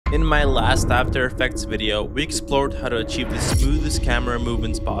In my last After Effects video, we explored how to achieve the smoothest camera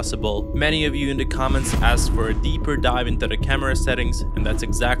movements possible. Many of you in the comments asked for a deeper dive into the camera settings, and that's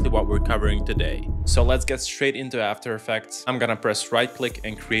exactly what we're covering today. So let's get straight into After Effects. I'm gonna press right click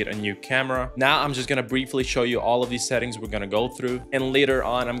and create a new camera. Now I'm just gonna briefly show you all of these settings we're gonna go through, and later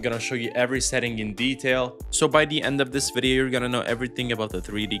on I'm gonna show you every setting in detail. So by the end of this video, you're gonna know everything about the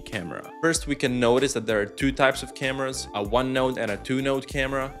 3D camera. First, we can notice that there are two types of cameras, a 1-node and a 2-node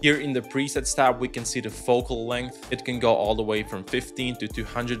camera. Here in the presets tab, we can see the focal length. It can go all the way from 15 to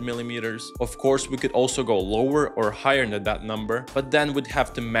 200 millimeters. Of course, we could also go lower or higher than that number, but then we'd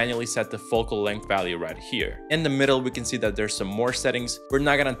have to manually set the focal length value right here. In the middle, we can see that there's some more settings. We're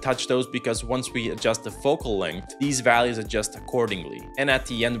not gonna touch those because once we adjust the focal length, these values adjust accordingly. And at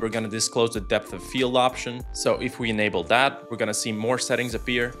the end, we're gonna disclose the depth of field option. So if we enable that, we're gonna see more settings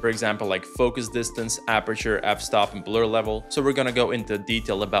appear. For example, like focus distance, aperture, f-stop, and blur level. So we're gonna go into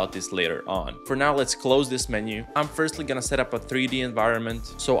detail about this later on. For now, let's close this menu. I'm firstly gonna set up a 3D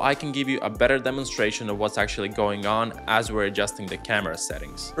environment so I can give you a better demonstration of what's actually going on as we're adjusting the camera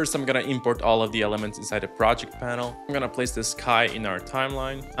settings. First, I'm gonna import all of the elements inside the project panel. I'm gonna place the sky in our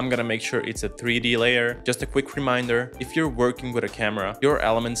timeline. I'm gonna make sure it's a 3D layer. Just a quick reminder, if you're working with a camera, your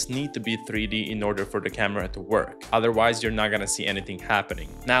elements need to be 3D in order for the camera to work. Otherwise, you're not gonna see anything happening.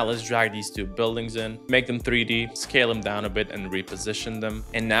 Now let's drag these two buildings in, make them 3D, scale them down a bit and reposition them.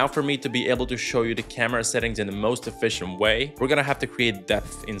 And now for me to be able to show you the camera settings in the most efficient way, we're gonna have to create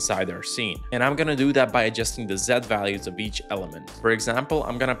depth inside our scene. And I'm gonna do that by adjusting the Z values of each element. For example,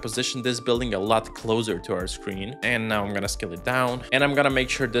 I'm gonna position this building a lot closer to our screen. And now I'm gonna scale it down. And I'm gonna make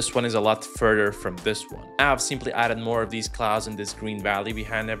sure this one is a lot further from this one. Now I've simply added more of these clouds and this green valley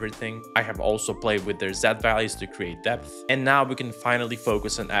behind everything. I have also played with their Z values to create depth. And now we can finally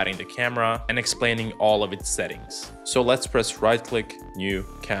focus on adding the camera and explaining all of its settings. So let's press right click, new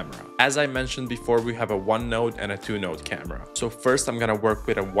camera. As I mentioned before, we have a 1-node and a 2-node camera. So first I'm gonna work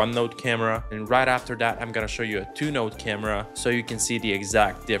with a 1-node camera, and right after that I'm gonna show you a 2-node camera so you can see the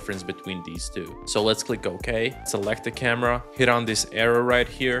exact difference between these two. So let's click OK, select the camera, hit on this arrow right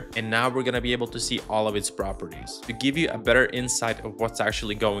here, and now we're gonna be able to see all of its properties. To give you a better insight of what's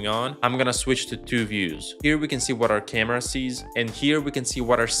actually going on, I'm gonna switch to two views. Here we can see what our camera sees, and here we can see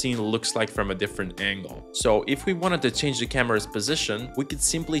what our scene looks like from a different angle. So if we wanted to change the camera's position, we could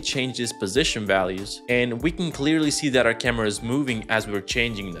simply change these position values, and we can clearly see that our camera is moving as we're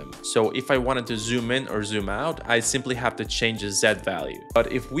changing them. So if I wanted to zoom in or zoom out, I simply have to change the Z value.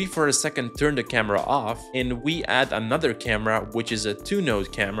 But if we for a second turn the camera off and we add another camera, which is a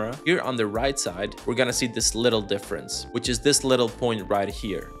 2-node camera, here on the right side, we're gonna see this little difference, which is this little point right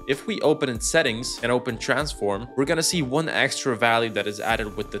here. If we open in settings and open transform, we're gonna see one extra value that is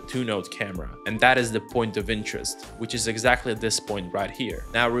added with the 2-node camera, and that is the point of interest, which is exactly this point right here.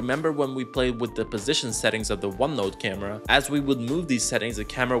 Now remember when we played with the position settings of the 1-node camera, as we would move these settings, the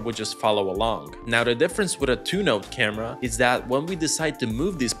camera would just follow along. Now the difference with a 2-node camera is that when we decide to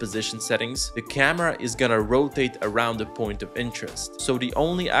move these position settings, the camera is gonna rotate around the point of interest. So the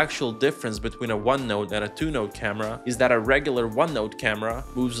only actual difference between a 1-node and a 2-node camera is that a regular 1-node camera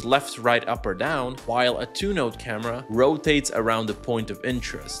moves left, right, up or down, while a 2-node camera rotates around the point of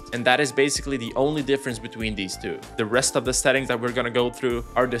interest. And that is basically the only difference between these two. The rest of the settings that we're gonna go through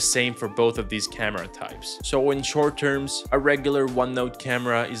are the same for both of these camera types. So in short terms, a regular 1-node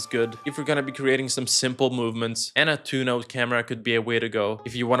camera is good if you're gonna be creating some simple movements, and a 2-node camera could be a way to go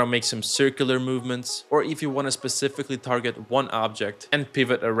if you wanna make some circular movements, or if you wanna specifically target one object and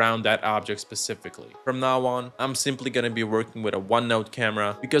pivot around that object specifically. From now on, I'm simply gonna be working with a 1-node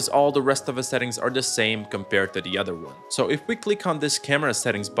camera because all the rest of the settings are the same compared to the other one. So if we click on this camera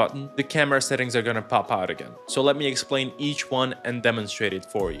settings button, the camera settings are gonna pop out again. So let me explain each one and demonstrate it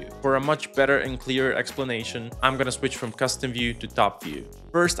for you. For a much better and clearer explanation, I'm gonna switch from custom view to top view.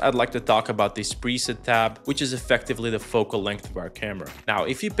 First, I'd like to talk about this preset tab, which is effectively the focal length of our camera. Now,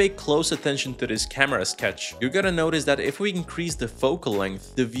 if you pay close attention to this camera sketch, you're gonna notice that if we increase the focal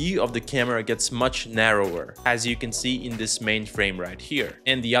length, the view of the camera gets much narrower, as you can see in this main frame right here.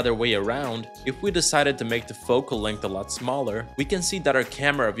 And the other way around, if we decided to make the focal length a lot smaller, we can see that our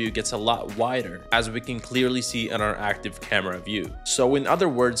camera view gets a lot wider, as we can clearly see in our active camera view. So in other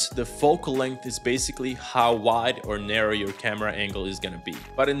words, the focal length is basically how wide or narrow your camera angle is gonna be.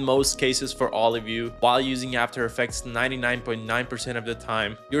 But in most cases for all of you, while using After Effects 99.9% of the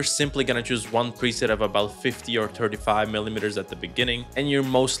time, you're simply gonna choose one preset of about 50 or 35 millimeters at the beginning, and you're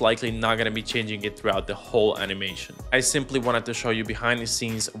most likely not gonna be changing it throughout the whole animation. I simply wanted to show you behind the scenes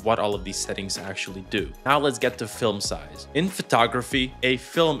scenes what all of these settings actually do. Now let's get to film size. In photography, a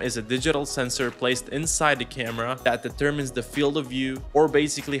film is a digital sensor placed inside the camera that determines the field of view, or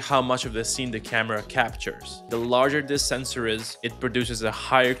basically how much of the scene the camera captures. The larger this sensor is, it produces a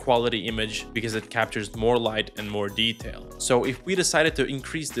higher quality image because it captures more light and more detail. So if we decided to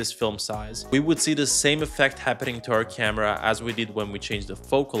increase this film size, we would see the same effect happening to our camera as we did when we changed the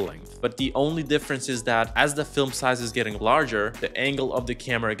focal length. But the only difference is that as the film size is getting larger, the angle of the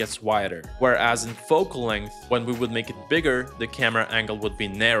camera gets wider. Whereas in focal length, when we would make it bigger, the camera angle would be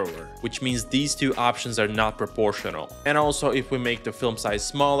narrower, which means these two options are not proportional. And also, if we make the film size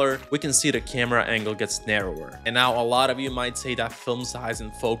smaller, we can see the camera angle gets narrower. And now a lot of you might say that film size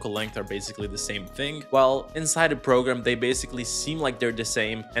and focal length are basically the same thing. Well, inside the program, they basically seem like they're the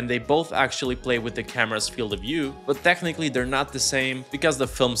same, and they both actually play with the camera's field of view, but technically they're not the same because the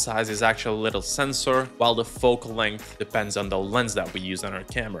film size is actually a little sensor, while the focal length depends on the lens that we use on our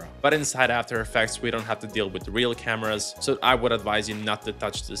camera. But inside After Effects, we don't have to deal with real cameras, so I would advise you not to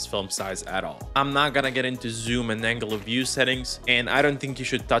touch this film size at all. I'm not gonna get into zoom and angle of view settings, and I don't think you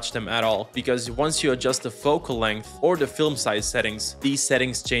should touch them at all, because once you adjust the focal length or the film size settings, these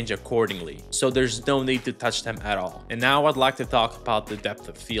settings change accordingly, so there's no need to touch them at all. And now I'd like to talk about the depth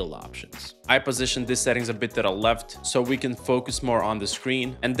of field options. I positioned these settings a bit to the left so we can focus more on the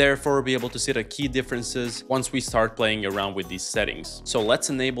screen and therefore be able to see the key differences once we start playing around with these settings. So let's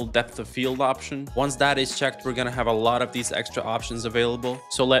enable depth of field option. Once that is checked, we're gonna have a lot of these extra options available,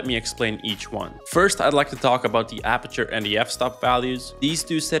 so let me explain each one. First, I'd like to talk about the aperture and the f-stop values. These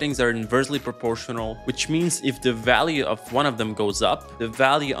two settings are inversely proportional, which means if the value of one of them goes up, the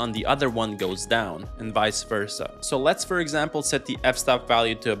value on the other one goes down, and vice versa. So let's, for example, set the f-stop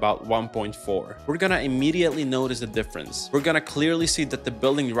value to about 1.4. We're gonna immediately notice a difference. We're gonna clearly see that the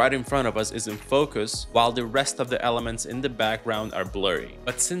building right in front of us is in focus, while the rest of the elements in the background are blurry.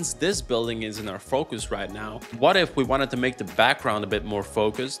 But since this building is in our focus right now, what if we wanted to make the background a bit more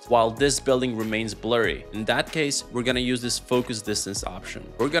focused while this building remains blurry? In that case, we're gonna use this focus distance option.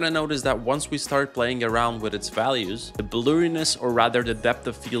 We're gonna notice that once we start playing around with its values, the blurriness, or rather the depth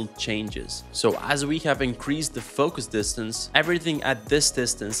of field, changes. So as we have increased the focus distance, everything at this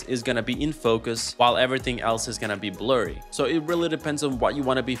distance is gonna be in focus while everything else is gonna be blurry. So it really depends on what you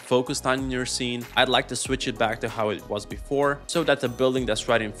want to be focused on in your scene. I'd like to switch it back to how it was before, so that the building that's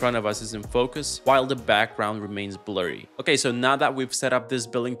right in front of us is in focus while the background remains blurry. Okay, so now that we've set up this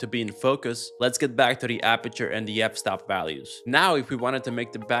building to be in focus, let's get back to the aperture and the f-stop values. Now if we wanted to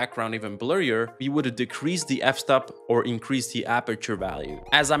make the background even blurrier, we would decrease the f-stop or increase the aperture value.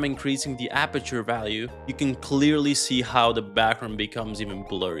 As I'm increasing the aperture value, you can clearly see how the background becomes even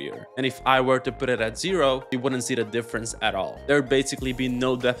blurrier. And if I were to put it at 0, you wouldn't see the difference at all. There'd basically be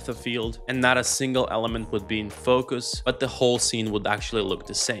no depth of field, and not a single element would be in focus, but the whole scene would actually look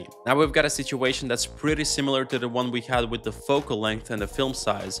the same. Now we've got a situation that's pretty similar to the one we had with the focal length and the film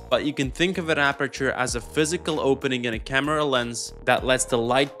size, but you can think of an aperture as a physical opening in a camera lens that lets the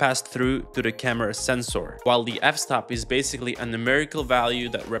light pass through to the camera sensor, while the f-stop is basically a numerical value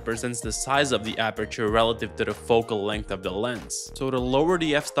that represents the size of the aperture relative to the focal length of the lens. So the lower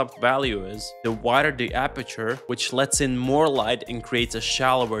the f-stop value is, the wider the aperture, which lets in more light and creates a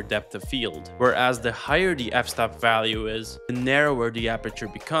shallower depth of field. Whereas the higher the f-stop value is, the narrower the aperture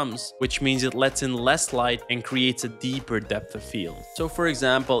becomes, which means it lets in less light and creates a deeper depth of field. So for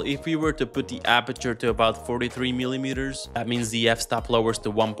example, if we were to put the aperture to about 43 millimeters, that means the f-stop lowers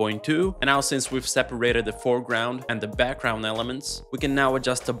to 1.2. And now since we've separated the foreground and the background elements, we can now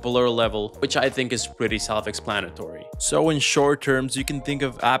adjust the blur level, which I think is pretty self-explanatory. So in short terms, you can think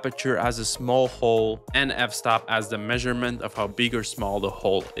of aperture as a small hole and f-stop as the measurement of how big or small the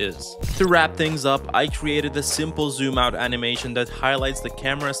hole is. To wrap things up, I created a simple zoom out animation that highlights the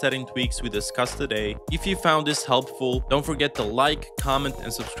camera setting tweaks we discussed today. If you found this helpful, don't forget to like, comment,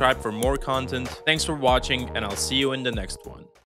 and subscribe for more content. Thanks for watching, and I'll see you in the next one.